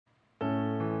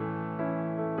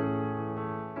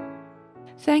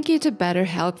Thank you to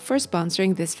BetterHelp for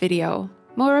sponsoring this video.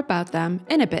 More about them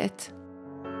in a bit.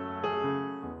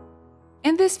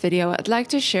 In this video, I'd like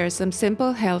to share some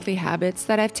simple healthy habits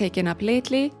that I've taken up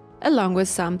lately, along with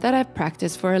some that I've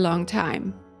practiced for a long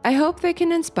time. I hope they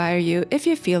can inspire you if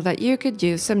you feel that you could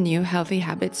use some new healthy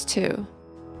habits too.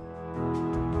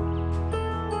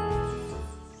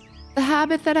 The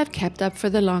habit that I've kept up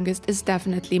for the longest is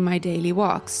definitely my daily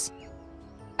walks.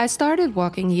 I started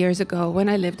walking years ago when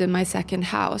I lived in my second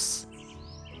house.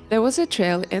 There was a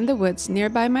trail in the woods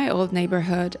nearby my old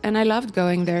neighborhood, and I loved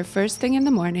going there first thing in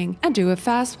the morning and do a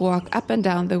fast walk up and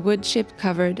down the wood chip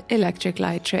covered electric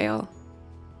light trail.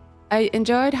 I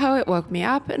enjoyed how it woke me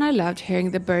up, and I loved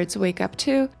hearing the birds wake up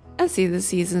too and see the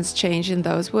seasons change in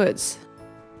those woods.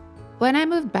 When I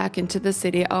moved back into the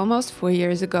city almost 4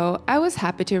 years ago, I was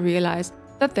happy to realize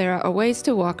that there are ways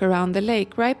to walk around the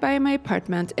lake right by my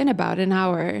apartment in about an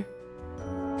hour.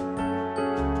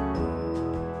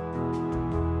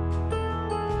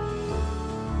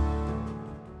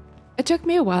 It took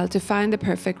me a while to find the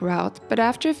perfect route, but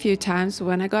after a few times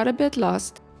when I got a bit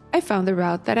lost, I found the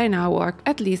route that I now walk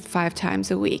at least 5 times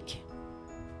a week.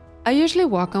 I usually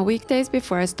walk on weekdays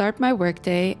before I start my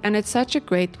workday, and it's such a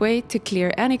great way to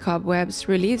clear any cobwebs,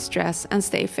 relieve stress, and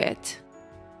stay fit.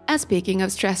 And speaking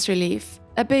of stress relief,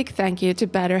 a big thank you to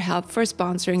BetterHelp for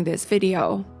sponsoring this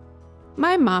video.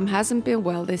 My mom hasn't been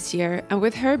well this year, and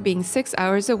with her being 6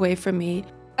 hours away from me,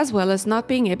 as well as not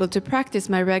being able to practice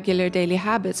my regular daily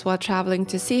habits while traveling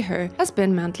to see her, has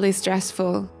been mentally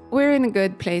stressful. We're in a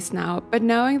good place now, but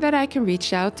knowing that I can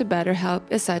reach out to BetterHelp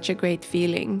is such a great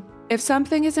feeling. If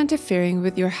something is interfering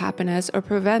with your happiness or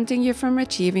preventing you from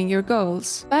achieving your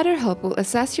goals, BetterHelp will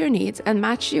assess your needs and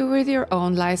match you with your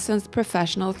own licensed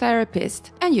professional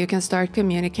therapist, and you can start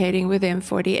communicating within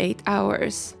 48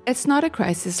 hours. It's not a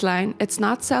crisis line, it's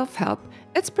not self-help,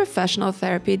 it's professional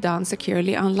therapy done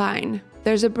securely online.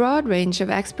 There's a broad range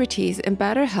of expertise in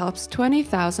BetterHelp's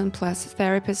 20,000+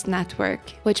 therapist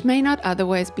network, which may not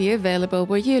otherwise be available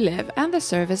where you live, and the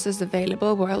service is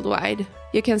available worldwide.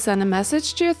 You can send a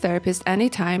message to your therapist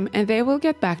anytime, and they will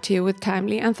get back to you with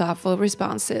timely and thoughtful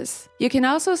responses. You can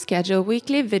also schedule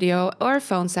weekly video or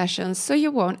phone sessions, so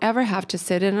you won't ever have to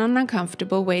sit in an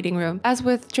uncomfortable waiting room as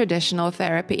with traditional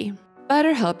therapy.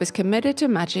 BetterHelp is committed to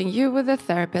matching you with a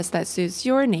therapist that suits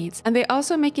your needs, and they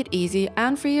also make it easy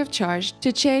and free of charge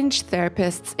to change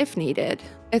therapists if needed.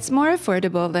 It's more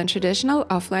affordable than traditional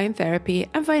offline therapy,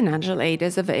 and financial aid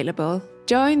is available.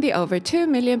 Join the over 2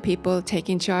 million people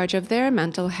taking charge of their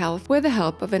mental health with the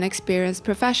help of an experienced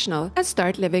professional, and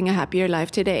start living a happier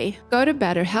life today. Go to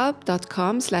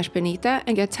betterhelp.com/Benita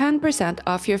and get 10%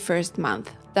 off your first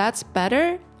month. That's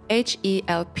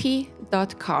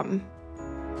betterhelp.com.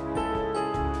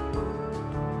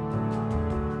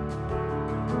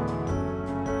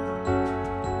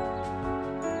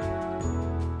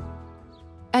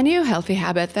 A new healthy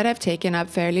habit that I've taken up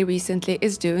fairly recently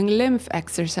is doing lymph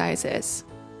exercises.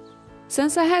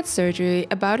 Since I had surgery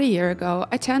about a year ago,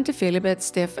 I tend to feel a bit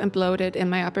stiff and bloated in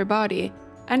my upper body,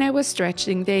 and I was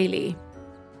stretching daily.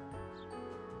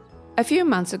 A few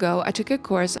months ago, I took a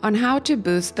course on how to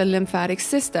boost the lymphatic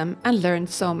system and learned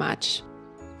so much.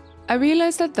 I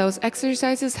realized that those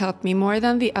exercises helped me more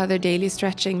than the other daily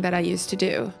stretching that I used to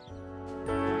do.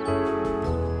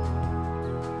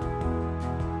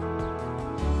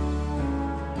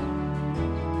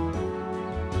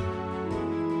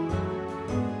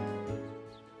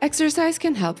 Exercise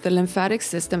can help the lymphatic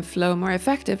system flow more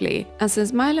effectively, and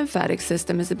since my lymphatic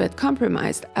system is a bit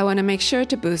compromised, I want to make sure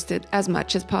to boost it as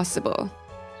much as possible.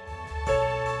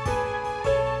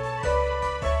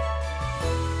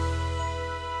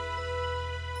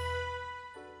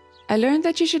 I learned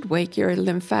that you should wake your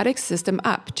lymphatic system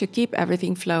up to keep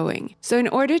everything flowing. So in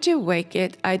order to wake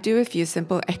it, I do a few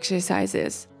simple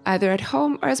exercises, either at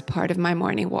home or as part of my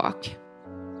morning walk.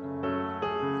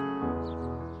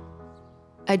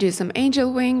 I do some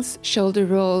angel wings, shoulder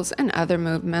rolls, and other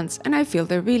movements, and I feel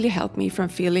they really help me from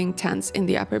feeling tense in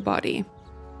the upper body.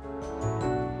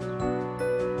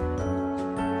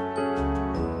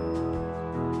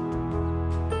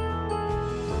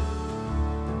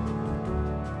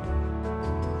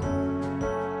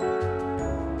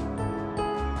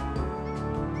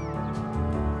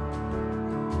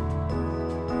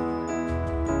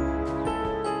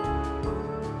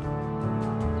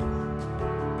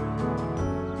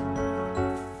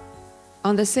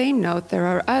 On the same note, there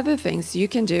are other things you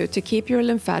can do to keep your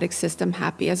lymphatic system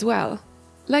happy as well.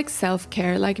 Like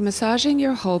self-care, like massaging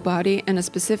your whole body in a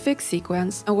specific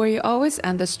sequence, and where you always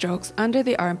end the strokes under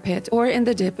the armpit or in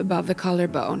the dip above the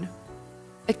collarbone.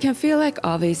 It can feel like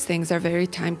all these things are very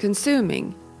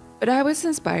time-consuming, but I was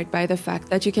inspired by the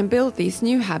fact that you can build these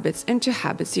new habits into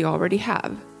habits you already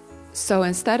have. So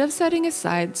instead of setting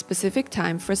aside specific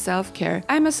time for self-care,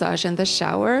 I massage in the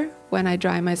shower, when I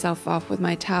dry myself off with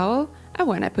my towel, and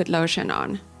when I put lotion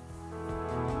on.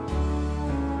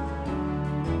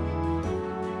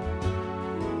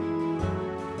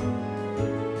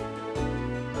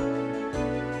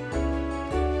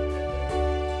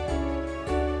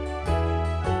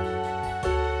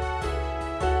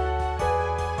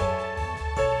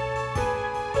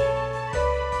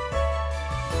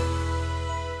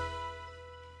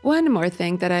 One more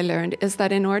thing that I learned is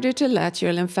that in order to let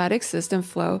your lymphatic system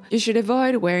flow, you should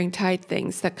avoid wearing tight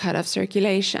things that cut off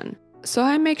circulation. So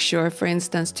I make sure, for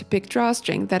instance, to pick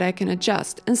drawstring that I can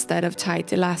adjust instead of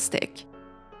tight elastic.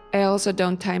 I also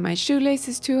don't tie my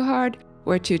shoelaces too hard,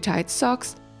 wear too tight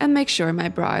socks, and make sure my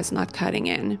bra is not cutting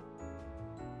in.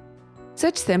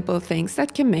 Such simple things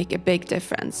that can make a big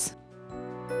difference.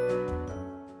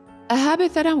 A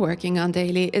habit that I'm working on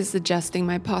daily is adjusting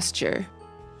my posture.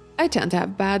 I tend to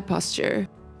have bad posture.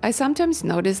 I sometimes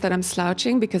notice that I'm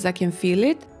slouching because I can feel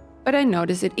it, but I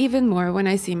notice it even more when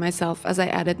I see myself as I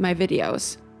edit my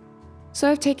videos. So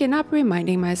I've taken up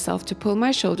reminding myself to pull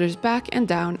my shoulders back and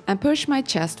down and push my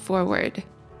chest forward.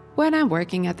 When I'm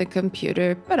working at the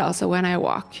computer, but also when I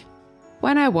walk.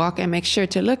 When I walk, I make sure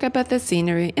to look up at the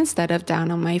scenery instead of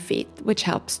down on my feet, which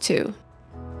helps too.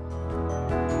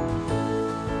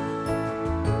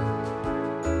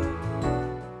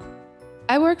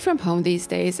 I work from home these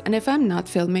days, and if I'm not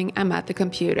filming, I'm at the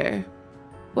computer.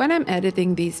 When I'm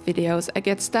editing these videos, I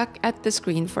get stuck at the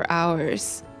screen for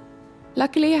hours.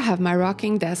 Luckily, I have my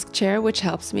rocking desk chair, which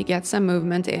helps me get some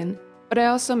movement in, but I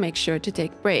also make sure to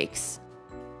take breaks.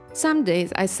 Some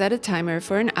days I set a timer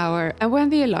for an hour, and when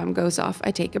the alarm goes off,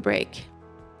 I take a break.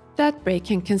 That break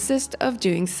can consist of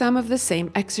doing some of the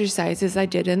same exercises I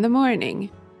did in the morning.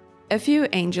 A few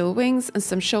angel wings and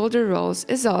some shoulder rolls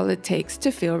is all it takes to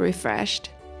feel refreshed.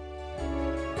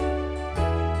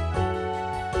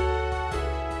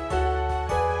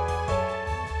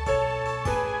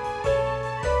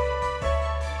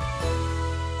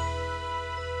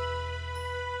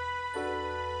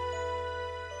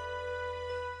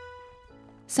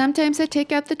 Sometimes I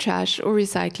take out the trash or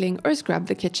recycling or scrub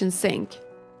the kitchen sink,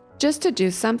 just to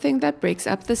do something that breaks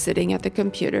up the sitting at the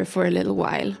computer for a little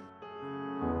while.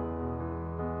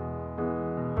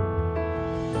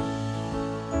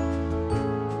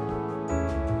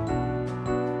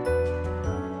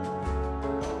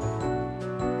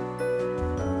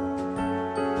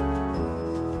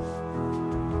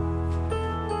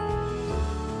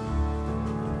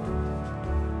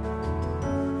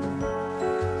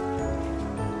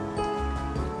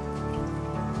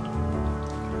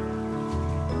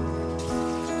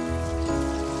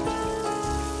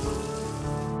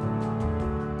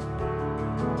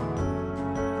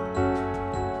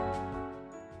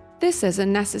 This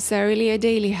isn't necessarily a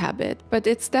daily habit, but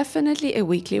it's definitely a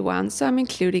weekly one, so I'm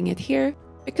including it here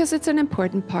because it's an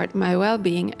important part of my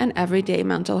well-being and everyday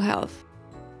mental health.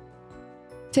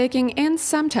 Taking in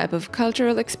some type of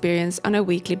cultural experience on a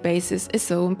weekly basis is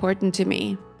so important to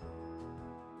me.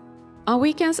 On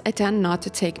weekends, I tend not to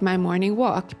take my morning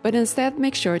walk, but instead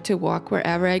make sure to walk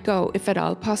wherever I go if at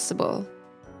all possible.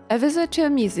 A visit to a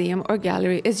museum or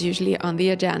gallery is usually on the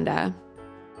agenda.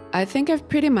 I think I've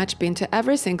pretty much been to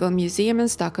every single museum in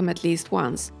Stockholm at least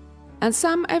once, and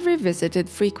some I've revisited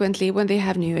frequently when they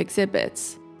have new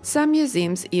exhibits. Some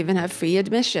museums even have free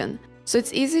admission, so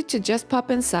it's easy to just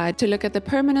pop inside to look at the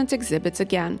permanent exhibits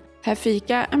again, have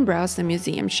fika and browse the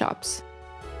museum shops.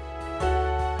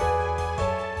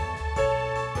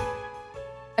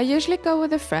 I usually go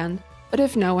with a friend, but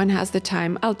if no one has the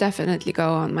time, I'll definitely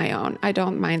go on my own. I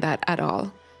don't mind that at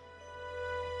all.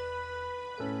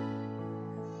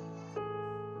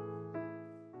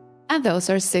 And those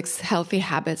are 6 healthy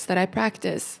habits that I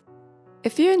practice.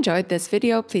 If you enjoyed this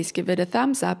video, please give it a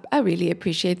thumbs up. I really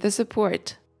appreciate the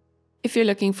support. If you're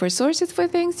looking for sources for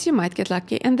things, you might get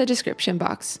lucky in the description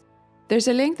box. There's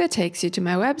a link that takes you to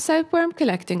my website where I'm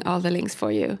collecting all the links for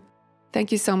you.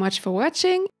 Thank you so much for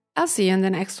watching. I'll see you in the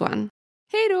next one.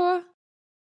 Hej då!